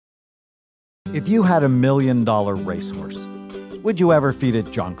If you had $1 million racehorse, would you ever feed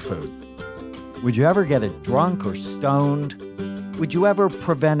it junk food? Would you ever get it drunk or stoned? Would you ever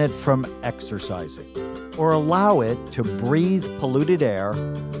prevent it from exercising? Or allow it to breathe polluted air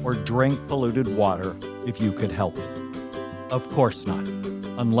or drink polluted water if you could help it? Of course not,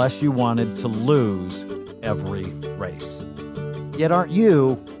 unless you wanted to lose every race. Yet aren't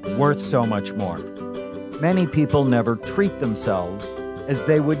you worth so much more? Many people never treat themselves as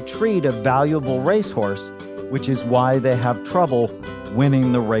they would treat a valuable racehorse, which is why they have trouble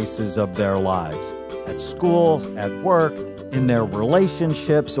winning the races of their lives, at school, at work, in their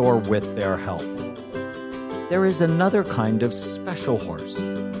relationships, or with their health. There is another kind of special horse.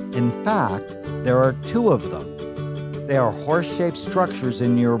 In fact, there are two of them. They are horse-shaped structures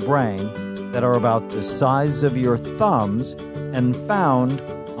in your brain that are about the size of your thumbs and found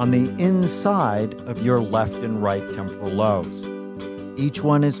on the inside of your left and right temporal lobes. Each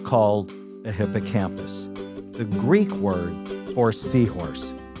one is called a hippocampus, the Greek word for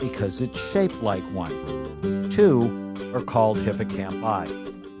seahorse, because it's shaped like one. Two are called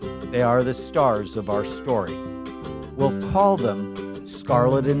hippocampi. They are the stars of our story. We'll call them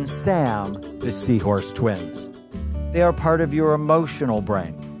Scarlet and Sam, the seahorse twins. They are part of your emotional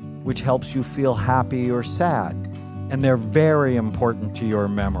brain, which helps you feel happy or sad, and they're very important to your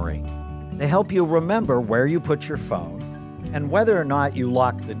memory. They help you remember where you put your phone and whether or not you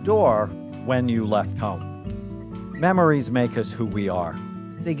locked the door when you left home. Memories make us who we are.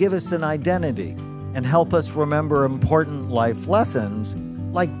 They give us an identity and help us remember important life lessons,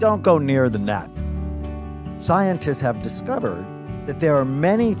 like don't go near the net. Scientists have discovered that there are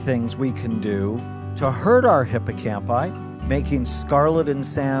many things we can do to hurt our hippocampi, making Scarlet and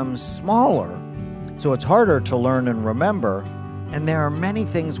Sam smaller, so it's harder to learn and remember, and there are many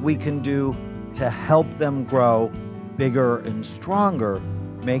things we can do to help them grow bigger and stronger,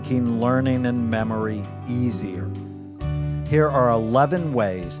 making learning and memory easier. Here are 11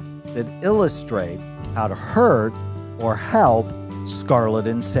 ways that illustrate how to hurt or help Scarlet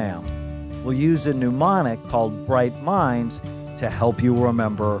and Sam. We'll use a mnemonic called Bright Minds to help you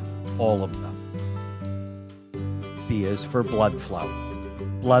remember all of them. B is for blood flow.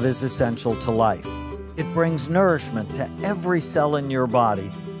 Blood is essential to life. It brings nourishment to every cell in your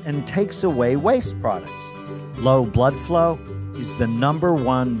body and takes away waste products. Low blood flow is the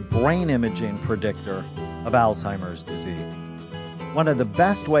 #1 brain imaging predictor of Alzheimer's disease. One of the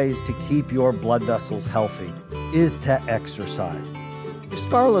best ways to keep your blood vessels healthy is to exercise. If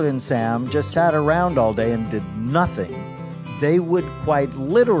Scarlet and Sam just sat around all day and did nothing, they would quite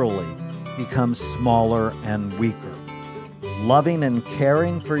literally become smaller and weaker. Loving and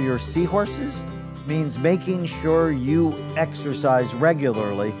caring for your seahorses means making sure you exercise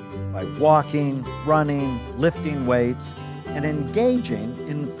regularly by walking, running, lifting weights, and engaging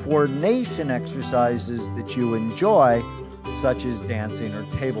in coordination exercises that you enjoy, such as dancing or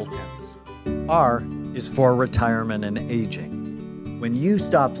table tennis. R is for retirement and aging. When you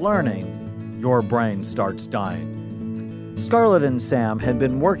stop learning, your brain starts dying. Scarlet and Sam had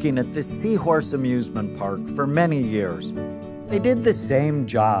been working at the Seahorse Amusement Park for many years. They did the same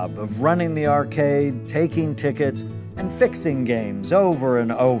job of running the arcade, taking tickets, and fixing games over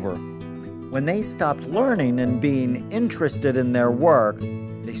and over. When they stopped learning and being interested in their work,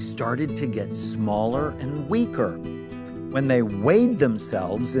 they started to get smaller and weaker. When they weighed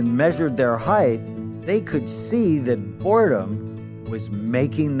themselves and measured their height, they could see that boredom was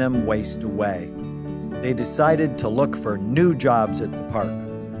making them waste away. They decided to look for new jobs at the park.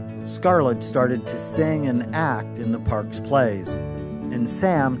 Scarlet started to sing and act in the park's plays, and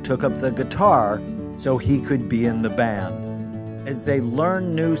Sam took up the guitar so he could be in the band. As they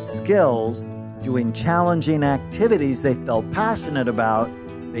learned new skills, doing challenging activities they felt passionate about,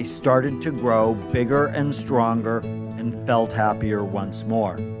 they started to grow bigger and stronger and felt happier once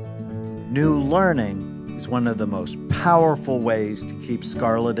more. New learning is one of the most powerful ways to keep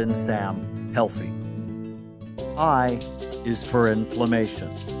Scarlet and Sam healthy. I is for inflammation,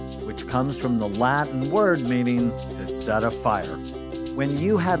 which comes from the Latin word meaning to set a fire. When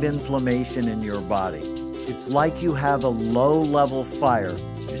you have inflammation in your body, it's like you have a low-level fire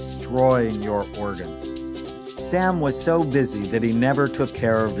destroying your organs. Sam was so busy that he never took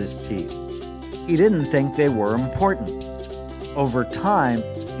care of his teeth. He didn't think they were important. Over time,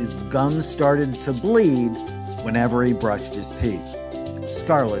 his gums started to bleed whenever he brushed his teeth.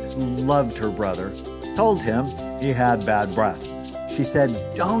 Scarlet, who loved her brother, told him he had bad breath. She said,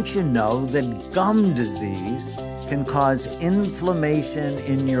 "Don't you know that gum disease can cause inflammation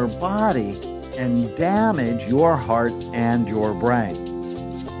in your body and damage your heart and your brain?"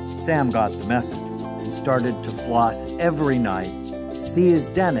 Sam got the message and started to floss every night, see his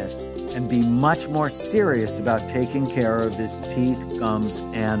dentist, and be much more serious about taking care of his teeth, gums,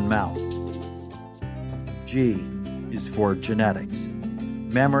 and mouth. G is for genetics.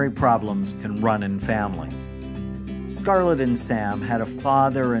 Memory problems can run in families. Scarlett and Sam had a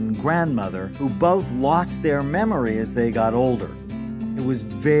father and grandmother who both lost their memory as they got older. It was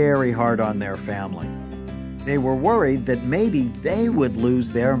very hard on their family. They were worried that maybe they would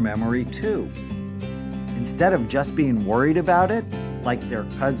lose their memory too. Instead of just being worried about it, like their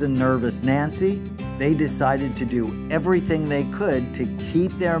cousin Nervous Nancy, they decided to do everything they could to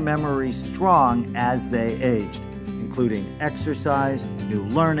keep their memory strong as they aged, including exercise, new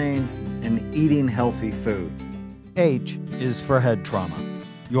learning, and eating healthy food. H is for head trauma.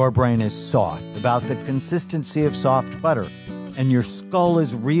 Your brain is soft, about the consistency of soft butter, and your skull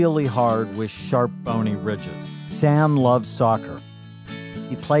is really hard with sharp, bony ridges. Sam loves soccer.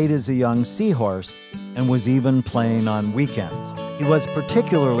 He played as a young seahorse and was even playing on weekends. He was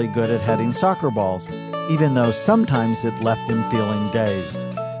particularly good at heading soccer balls, even though sometimes it left him feeling dazed.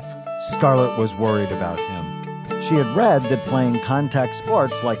 Scarlett was worried about him. She had read that playing contact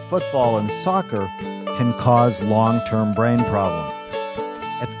sports like football and soccer can cause long-term brain problems.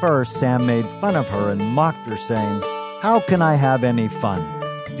 At first, Sam made fun of her and mocked her, saying, "How can I have any fun?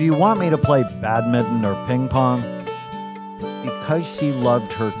 Do you want me to play badminton or ping pong?" Because she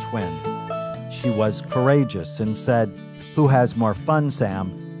loved her twin, she was courageous and said, "Who has more fun,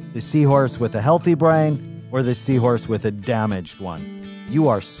 Sam? The seahorse with a healthy brain or the seahorse with a damaged one? You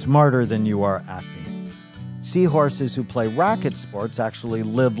are smarter than you are acting." Seahorses who play racket sports actually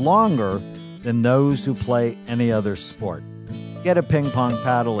live longer than those who play any other sport. Get a ping pong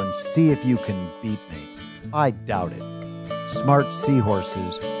paddle and see if you can beat me. I doubt it. Smart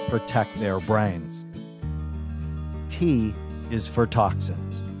seahorses protect their brains. T is for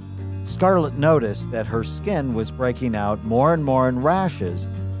toxins. Scarlett noticed that her skin was breaking out more and more in rashes,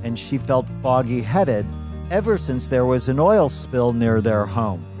 and she felt foggy-headed ever since there was an oil spill near their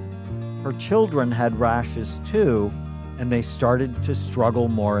home. Her children had rashes too, and they started to struggle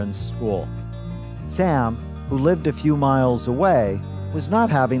more in school. Sam, who lived a few miles away, was not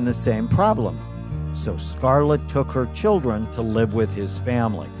having the same problems, so Scarlett took her children to live with his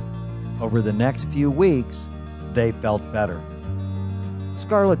family. Over the next few weeks, they felt better.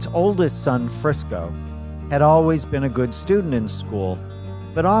 Scarlett's oldest son, Frisco, had always been a good student in school,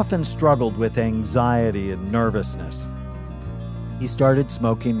 but often struggled with anxiety and nervousness. He started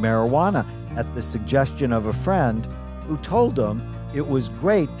smoking marijuana at the suggestion of a friend who told him it was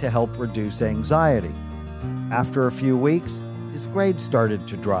great to help reduce anxiety. After a few weeks, his grades started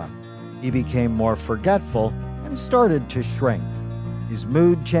to drop. He became more forgetful and started to shrink. His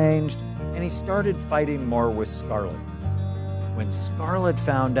mood changed, and he started fighting more with Scarlett. When Scarlett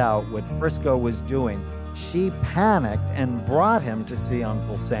found out what Frisco was doing, she panicked and brought him to see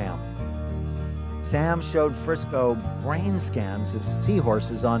Uncle Sam. Sam showed Frisco brain scans of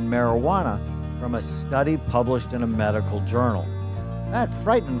seahorses on marijuana from a study published in a medical journal. That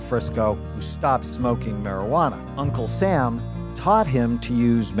frightened Frisco, who stopped smoking marijuana. Uncle Sam taught him to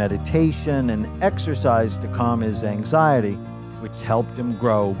use meditation and exercise to calm his anxiety, which helped him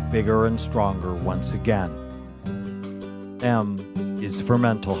grow bigger and stronger once again. M is for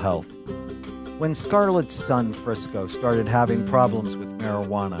mental health. When Scarlett's son Frisco started having problems with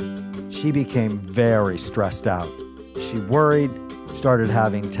marijuana, she became very stressed out. She worried, started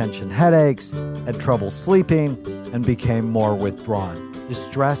having tension headaches, had trouble sleeping, and became more withdrawn. The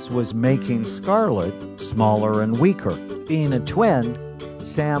stress was making Scarlett smaller and weaker. Being a twin,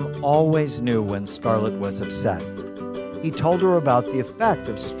 Sam always knew when Scarlett was upset. He told her about the effect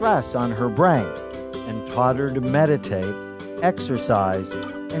of stress on her brain and taught her to meditate, exercise,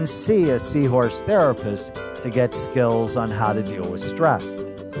 and see a seahorse therapist to get skills on how to deal with stress.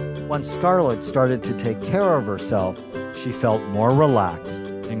 Once Scarlett started to take care of herself, she felt more relaxed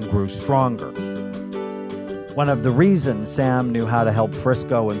and grew stronger. One of the reasons Sam knew how to help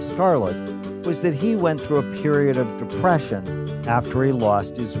Frisco and Scarlett was that he went through a period of depression after he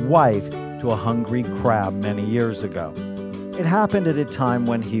lost his wife to a hungry crab many years ago. It happened at a time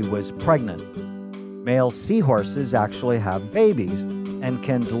when he was pregnant. Male seahorses actually have babies and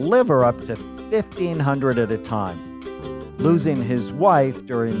can deliver up to 1,500 at a time. Losing his wife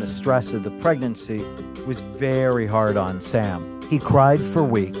during the stress of the pregnancy was very hard on Sam. He cried for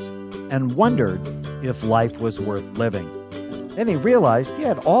weeks and wondered if life was worth living. Then he realized he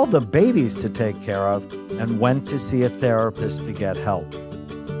had all the babies to take care of and went to see a therapist to get help.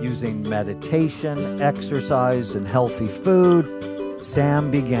 Using meditation, exercise, and healthy food, Sam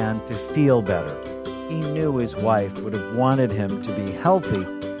began to feel better. He knew his wife would have wanted him to be healthy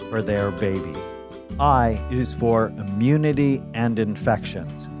for their babies. I is for immunity and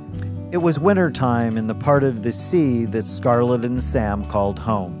infections. It was wintertime in the part of the sea that Scarlett and Sam called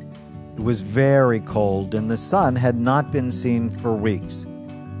home. It was very cold and the sun had not been seen for weeks.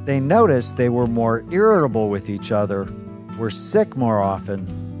 They noticed they were more irritable with each other, were sick more often,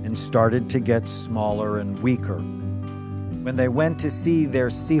 and started to get smaller and weaker. When they went to see their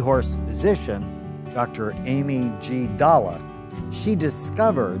seahorse physician, Dr. Amy G. Dalla, she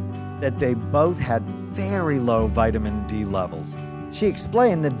discovered that they both had very low vitamin D levels. She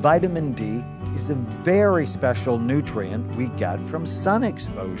explained that vitamin D is a very special nutrient we get from sun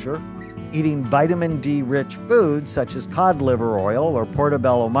exposure, eating vitamin D-rich foods such as cod liver oil or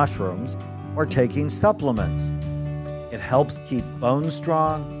portobello mushrooms, or taking supplements. It helps keep bones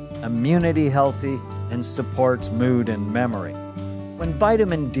strong, immunity healthy, and supports mood and memory. When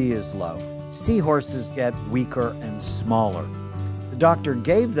vitamin D is low, seahorses get weaker and smaller. The doctor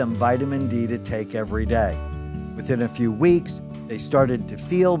gave them vitamin D to take every day. Within a few weeks, they started to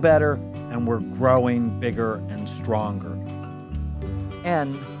feel better and were growing bigger and stronger.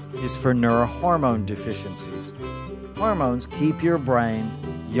 N is for neurohormone deficiencies. Hormones keep your brain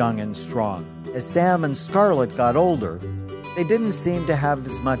young and strong. As Sam and Scarlett got older, they didn't seem to have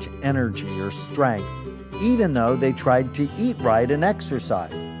as much energy or strength, even though they tried to eat right and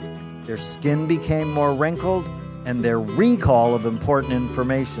exercise. Their skin became more wrinkled, and their recall of important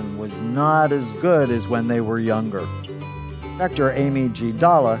information was not as good as when they were younger. Dr. Amy G.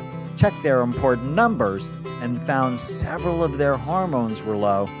 Dalla checked their important numbers and found several of their hormones were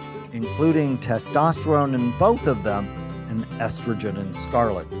low, including testosterone in both of them and estrogen in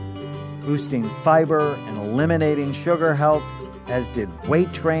Scarlett. Boosting fiber and eliminating sugar helped, as did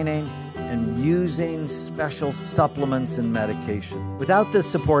weight training and using special supplements and medication. Without the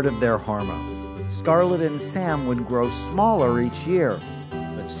support of their hormones, Scarlett and Sam would grow smaller each year,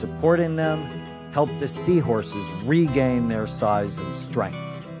 but supporting them helped the seahorses regain their size and strength.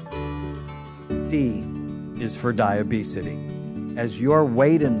 D is for diabesity. As your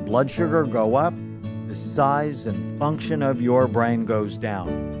weight and blood sugar go up, the size and function of your brain goes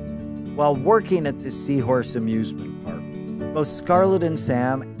down. While working at the Seahorse Amusement Park, both Scarlett and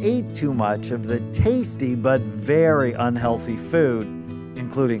Sam ate too much of the tasty but very unhealthy food,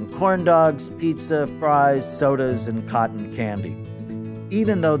 including corn dogs, pizza, fries, sodas, and cotton candy.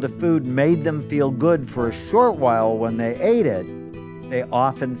 Even though the food made them feel good for a short while when they ate it, they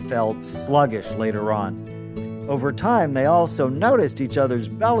often felt sluggish later on. Over time, they also noticed each other's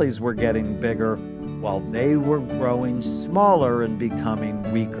bellies were getting bigger while they were growing smaller and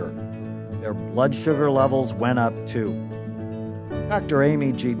becoming weaker. Their blood sugar levels went up too. Dr.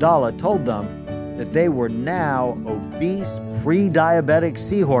 Amy G. Dalla told them that they were now obese, pre-diabetic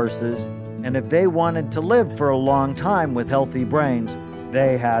seahorses, and if they wanted to live for a long time with healthy brains,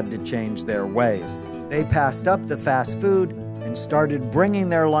 they had to change their ways. They passed up the fast food and started bringing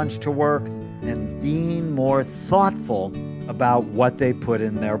their lunch to work and being more thoughtful about what they put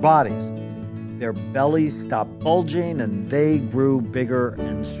in their bodies. Their bellies stopped bulging and they grew bigger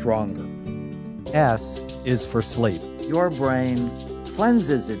and stronger. S is for sleep. Your brain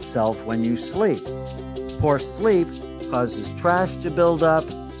cleanses itself when you sleep. Poor sleep causes trash to build up,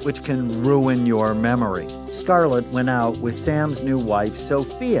 which can ruin your memory. Scarlett went out with Sam's new wife,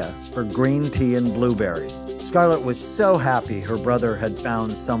 Sophia, for green tea and blueberries. Scarlett was so happy her brother had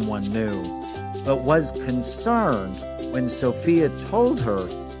found someone new, but was concerned when Sophia told her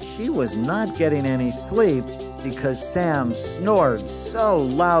she was not getting any sleep because Sam snored so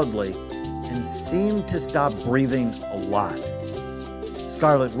loudly and seemed to stop breathing a lot.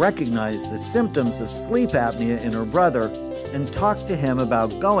 Scarlett recognized the symptoms of sleep apnea in her brother and talked to him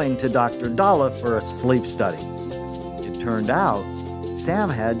about going to Dr. Dalla for a sleep study. It turned out Sam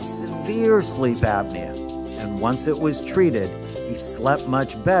had severe sleep apnea, and once it was treated, he slept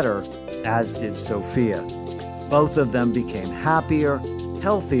much better, as did Sophia. Both of them became happier,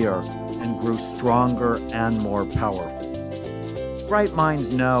 healthier, and grew stronger and more powerful. Bright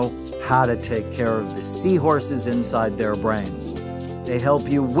minds know how to take care of the seahorses inside their brains. They help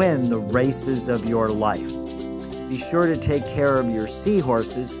you win the races of your life. Be sure to take care of your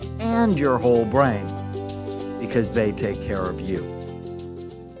seahorses and your whole brain, because they take care of you.